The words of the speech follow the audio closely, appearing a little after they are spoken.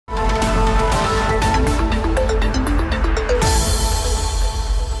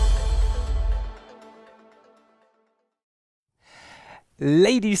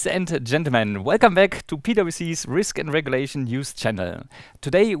Ladies and gentlemen, welcome back to PwC's Risk and Regulation News channel.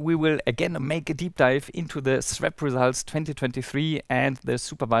 Today we will again make a deep dive into the SREP results 2023 and the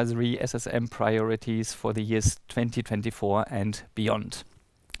supervisory SSM priorities for the years 2024 and beyond.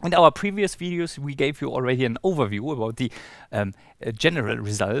 In our previous videos, we gave you already an overview about the general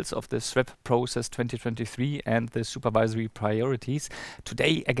results of the SREP process 2023 and the supervisory priorities.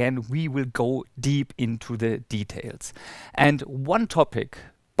 Today, again, we will go deep into the details. And one topic,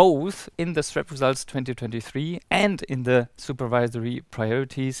 both in the SREP results 2023 and in the supervisory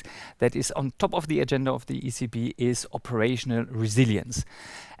priorities, that is on top of the agenda of the ECB is operational resilience.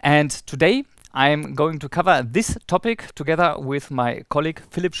 And today, I'm going to cover this topic together with my colleague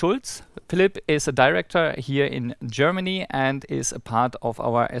Philipp Schulz. Philipp is a director here in Germany and is a part of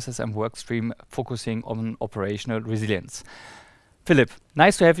our SSM workstream focusing on operational resilience. Philipp,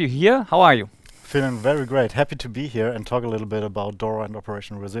 nice to have you here. How are you? Feeling very great. Happy to be here and talk a little bit about DORA and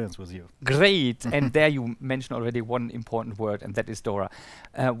operational resilience with you. Great. And there you mentioned already one important word, and that is DORA.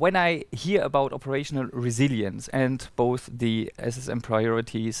 When I hear about operational resilience and both the SSM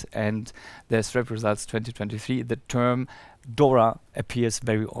priorities and the SREP results 2023, the term DORA appears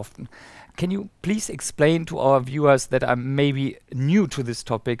very often. Can you please explain to our viewers that are maybe new to this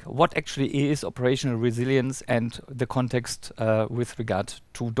topic what actually is operational resilience and the context with regard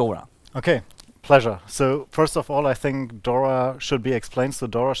to DORA? Okay. Pleasure. So first of all, I think DORA should be explained. So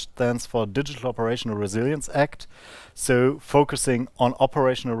DORA stands for Digital Operational Resilience Act. So focusing on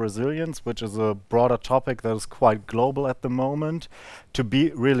operational resilience, which is a broader topic that is quite global at the moment, to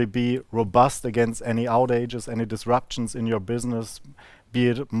really be robust against any outages, any disruptions in your business, be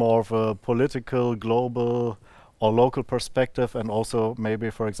it more of a political, global, or local perspective, and also maybe,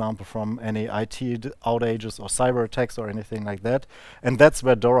 for example, from any IT outages or cyber attacks or anything like that. And that's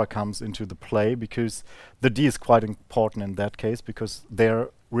where DORA comes into the play, because the D is quite important in that case, because they're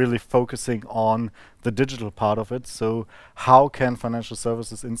really focusing on the digital part of it. So how can financial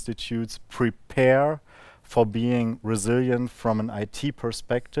services institutes prepare for being resilient from an IT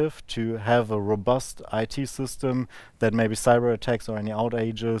perspective to have a robust IT system that maybe cyber attacks or any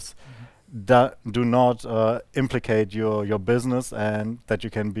outages do not implicate your business, and that you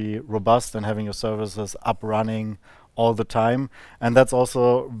can be robust and having your services up running all the time. And that's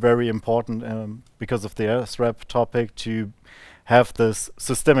also very important because of the SREP topic, to have this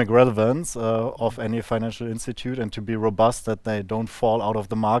systemic relevance of any financial institute and to be robust, that they don't fall out of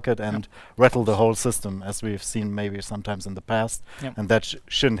the market and rattle the whole system, as we've seen maybe sometimes in the past. And that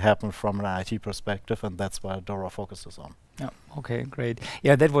shouldn't happen from an IT perspective, and that's what DORA focuses on. Yeah. Okay, great.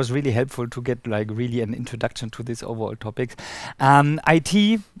 Yeah, that was really helpful to get like really an introduction to this overall topic.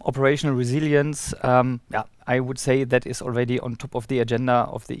 IT, operational resilience, yeah, I would say that is already on top of the agenda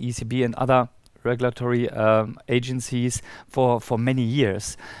of the ECB and other regulatory agencies for many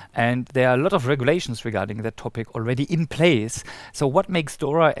years. And there are a lot of regulations regarding that topic already in place. So what makes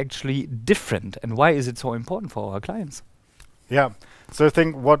DORA actually different, and why is it so important for our clients? Yeah, so I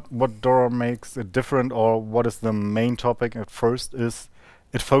think what DORA makes it different, or what is the main topic at first, is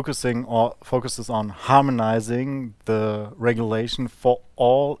it focuses on harmonizing the regulation for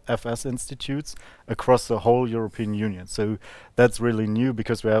all FS institutes across the whole European Union. So that's really new,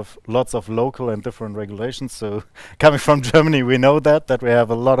 because we have lots of local and different regulations. So coming from Germany, we know that we have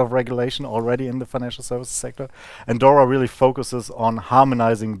a lot of regulation already in the financial services sector. And DORA really focuses on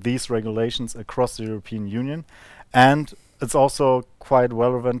harmonizing these regulations across the European Union. And it's also quite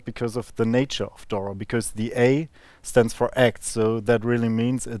relevant because of the nature of DORA, because the A stands for Act, so that really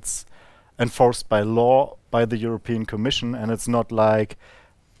means it's enforced by law by the European Commission, and it's not like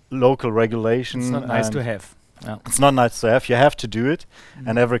local regulation. It's not nice to have. No. It's not nice to have. You have to do it,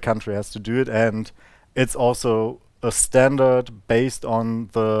 and every country has to do it, and it's also a standard based on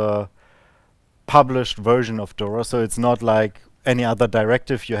the published version of DORA, so it's not like any other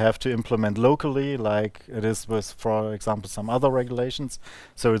directive you have to implement locally, like it is with, for example, some other regulations.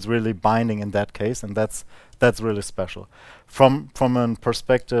 So it's really binding in that case, and that's really special. From a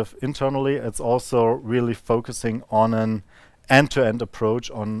perspective internally, it's also really focusing on an end-to-end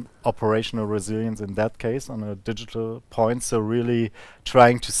approach on operational resilience in that case, on a digital point. So really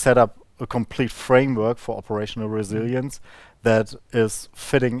trying to set up a complete framework for operational resilience that is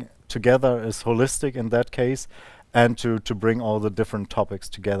fitting together, is holistic in that case, and to bring all the different topics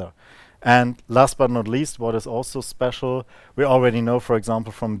together. And last but not least, what is also special, we already know, for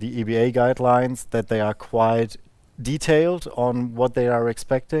example, from the EBA guidelines, that they are quite detailed on what they are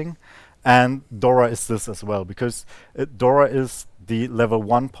expecting. And DORA is this as well, because DORA is the level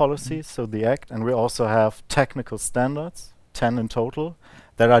 1 policy, so the Act, and we also have technical standards 10 in total,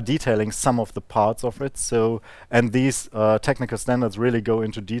 that are detailing some of the parts of it. So, and these technical standards really go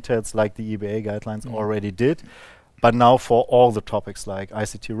into details like the EBA guidelines already did. But now for all the topics like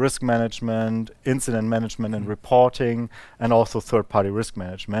ICT risk management, incident management and reporting, and also third-party risk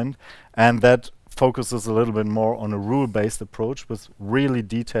management. And that focuses a little bit more on a rule-based approach with really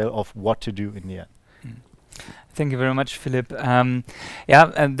detail of what to do in the end. Thank you very much, Philipp.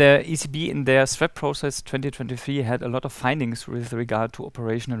 Yeah, and the ECB in their SREP process 2023 had a lot of findings with regard to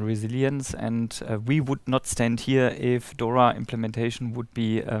operational resilience, and we would not stand here if DORA implementation would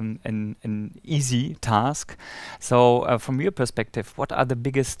be an easy task. So from your perspective, what are the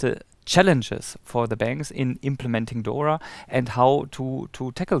biggest challenges for the banks in implementing DORA, and how to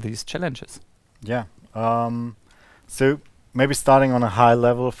tackle these challenges? Yeah, so maybe starting on a high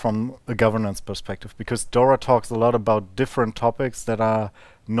level from a governance perspective, because DORA talks a lot about different topics that are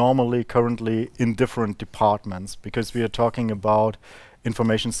normally currently in different departments, because we are talking about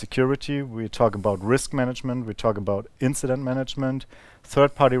information security, we talk about risk management, we talk about incident management,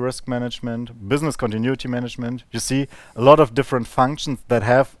 third-party risk management, business continuity management. You see a lot of different functions that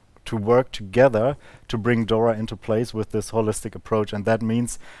have to work together to bring DORA into place with this holistic approach, and that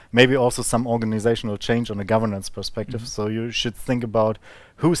means maybe also some organizational change on a governance perspective. So you should think about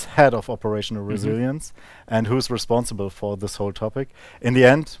who's head of operational resilience and who's responsible for this whole topic. In the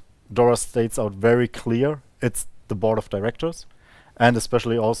end, DORA states out very clear, it's the board of directors, and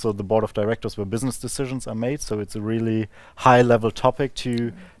especially also the board of directors where business decisions are made. So it's a really high-level topic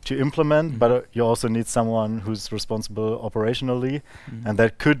to implement, but you also need someone who's responsible operationally, and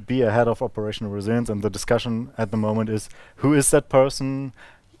that could be a head of operational resilience. And the discussion at the moment is, who is that person?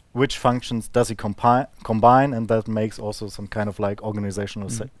 Which functions does he combine? And that makes also some kind of like organizational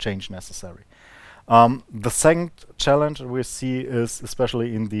change necessary. The second challenge we see is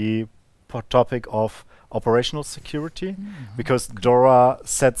especially in the topic of operational security, because DORA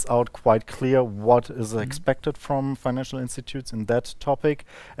sets out quite clear what is expected from financial institutes in that topic,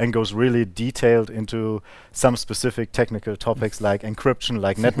 and goes really detailed into some specific technical topics like encryption,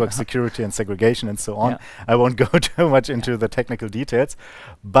 like network security and segregation and so on. I won't go too much into the technical details,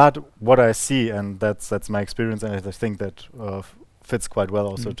 but what I see, and that's my experience, and I think that fits quite well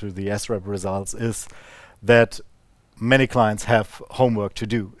also to the SREP results, is that many clients have homework to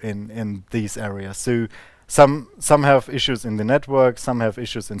do in these areas. So some have issues in the network, some have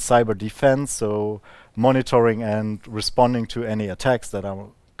issues in cyber defense, so monitoring and responding to any attacks that are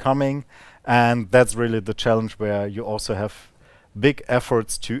coming. And that's really the challenge, where you also have big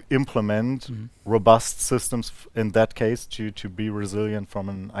efforts to implement robust systems in that case to be resilient from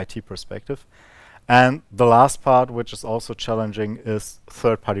an IT perspective. And the last part, which is also challenging, is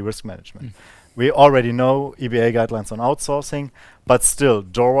third-party risk management. We already know EBA guidelines on outsourcing, but still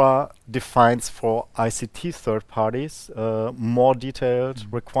DORA defines for ICT third parties more detailed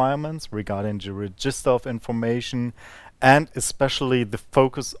requirements regarding the register of information, and especially the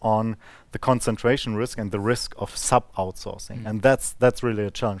focus on the concentration risk and the risk of sub-outsourcing. And that's really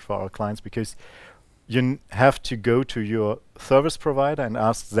a challenge for our clients, because you have to go to your service provider and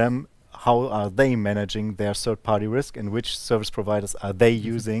ask them how are they managing their third-party risk, and which service providers are they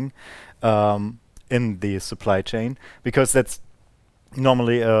using in the supply chain, because that's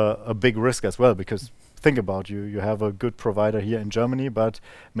normally a big risk as well. Because think about you have a good provider here in Germany, but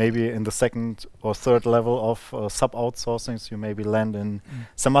maybe in the second or third level of sub-outsourcing, you maybe land in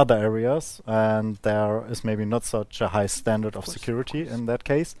some other areas, and there is maybe not such a high standard of security in that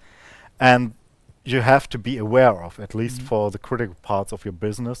case. And you have to be aware of, at least for the critical parts of your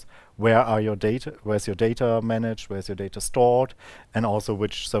business, where are your data, where's your data managed, where's your data stored, and also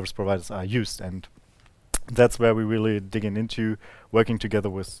which service providers are used. And that's where we really digging into working together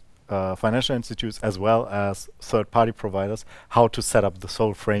with financial institutes as well as third-party providers, how to set up this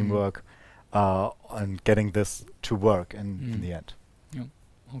whole framework and getting this to work in the end.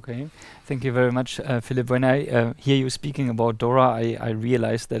 Okay, thank you very much, Philipp. When I hear you speaking about DORA, I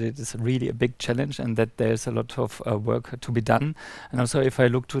realize that it is really a big challenge and that there's a lot of work to be done. And also, if I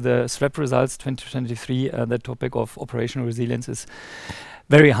look to the SREP results 2023, the topic of operational resilience is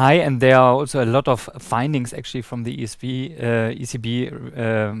very high, and there are also a lot of findings actually from the ECB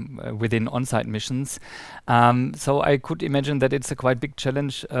within on-site missions. So I could imagine that it's a quite big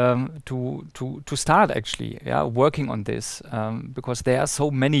challenge to start actually working on this, because there are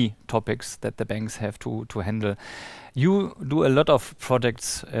so many topics that the banks have to handle. You do a lot of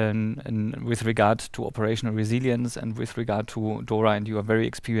projects with regard to operational resilience and with regard to DORA, and you are very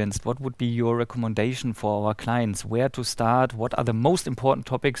experienced. What would be your recommendation for our clients? Where to start? What are the most important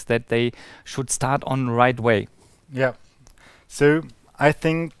topics that they should start on right way? Yeah. So I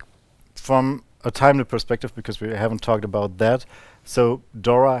think from a timely perspective, because we haven't talked about that. So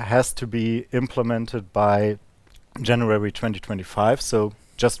DORA has to be implemented by January 2025, so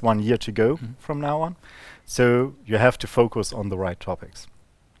just 1 year to go from now on. So you have to focus on the right topics.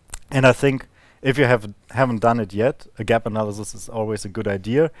 And I think if you haven't done it yet, a gap analysis is always a good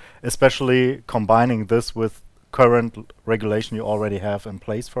idea, especially combining this with current regulation you already have in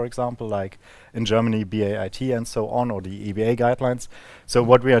place, for example, like in Germany, BAIT and so on, or the EBA guidelines. So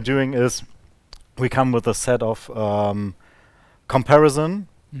what we are doing is we come with a set of comparison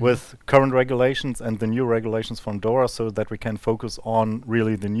with current regulations and the new regulations from DORA, so that we can focus on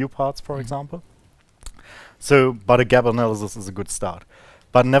really the new parts, for example. So, but a gap analysis is a good start.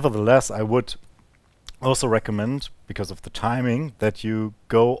 But nevertheless, I would also recommend, because of the timing, that you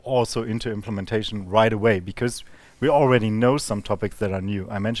go also into implementation right away, because we already know some topics that are new.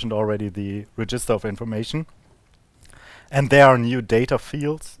 I mentioned already the register of information, and there are new data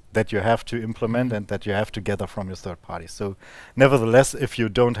fields that you have to implement and that you have to gather from your third party. So nevertheless, if you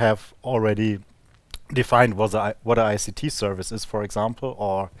don't have already defined what an ICT service is, for example,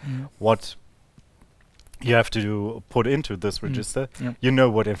 or what you have to put into this register, you know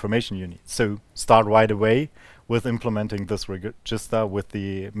what information you need. So start right away with implementing this register with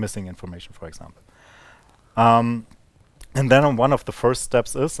the missing information, for example. And then one of the first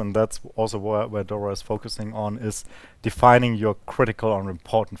steps is, and that's also where DORA is focusing on, is defining your critical or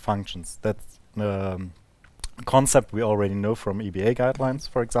important functions. That's a concept we already know from EBA guidelines,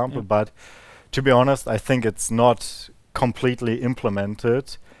 for example, but to be honest, I think it's not completely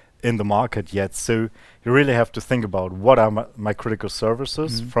implemented in the market yet. So you really have to think about what are my critical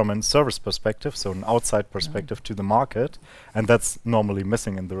services from a service perspective, so an outside perspective to the market, and that's normally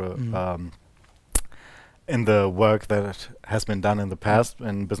missing in the work that has been done in the past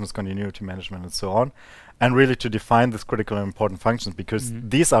in business continuity management and so on, and really to define this critical and important functions, because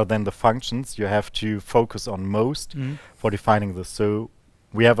these are then the functions you have to focus on most for defining this. So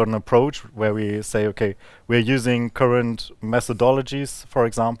we have an approach where we say, okay, we're using current methodologies, for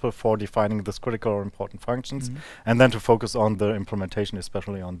example, for defining this critical or important functions, and then to focus on the implementation,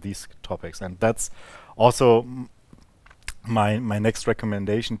 especially on these topics. And that's also my next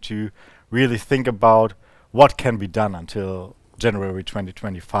recommendation, to really think about what can be done until January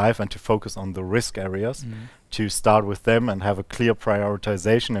 2025, and to focus on the risk areas, to start with them and have a clear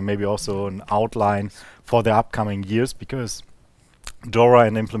prioritization, and maybe also an outline for the upcoming years, because DORA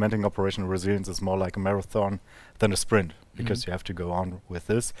and implementing operational resilience is more like a marathon than a sprint, because you have to go on with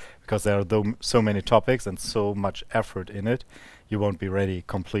this, because there are so many topics and so much effort in it. You won't be ready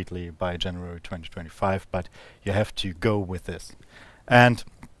completely by January 2025, but you have to go with this. And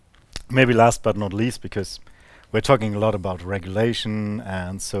maybe last but not least, because we're talking a lot about regulation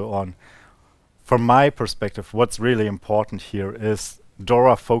and so on, from my perspective, what's really important here is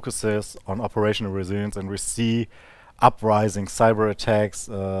DORA focuses on operational resilience, and we see uprising cyber attacks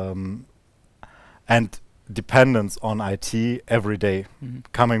and dependence on IT every day,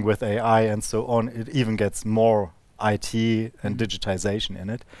 coming with AI and so on. It even gets more IT and digitization in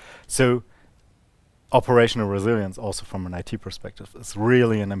it. So operational resilience, also from an IT perspective, is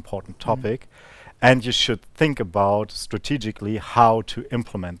really an important topic, and you should think about strategically how to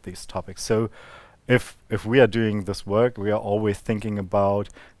implement these topics. So if we are doing this work, we are always thinking about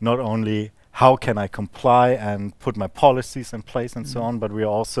not only how can I comply and put my policies in place and so on, but we are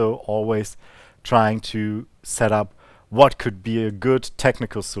also always trying to set up what could be a good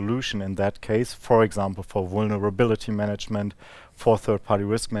technical solution in that case, for example, for vulnerability management, for third-party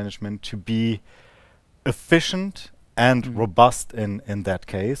risk management, to be efficient and robust in that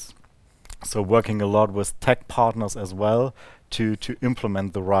case. So working a lot with tech partners as well to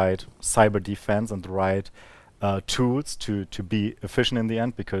implement the right cyber defense and the right tools to be efficient in the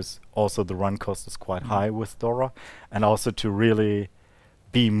end, because also the run cost is quite high with DORA, and also to really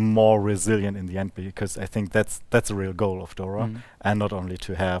be more resilient in the end, because I think that's a real goal of DORA, and not only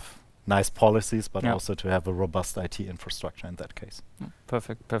to have nice policies, but also to have a robust IT infrastructure in that case.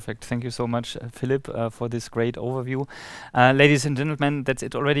 Perfect, perfect. Thank you so much, Philipp, for this great overview. Ladies and gentlemen, that's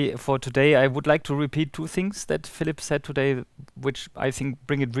it already for today. I would like to repeat two things that Philipp said today, which I think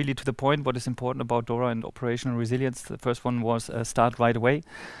bring it really to the point, what is important about DORA and operational resilience. The first one was start right away.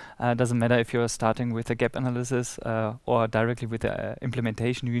 Doesn't matter if you're starting with a gap analysis or directly with the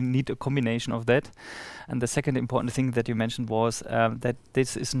implementation, you need a combination of that. And the second important thing that you mentioned was that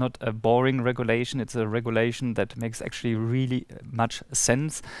this is not a boring regulation, it's a regulation that makes actually really much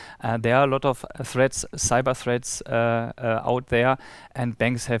sense. There are a lot of threats, cyber threats out there, and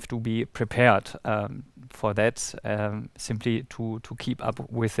banks have to be prepared for that, simply to keep up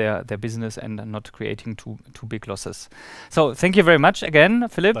with their business and not creating too big losses. So thank you very much again,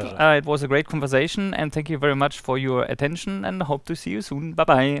 Philipp. pleasure. It was a great conversation, and thank you very much for your attention, and hope to see you soon.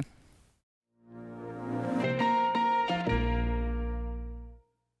 Bye-bye.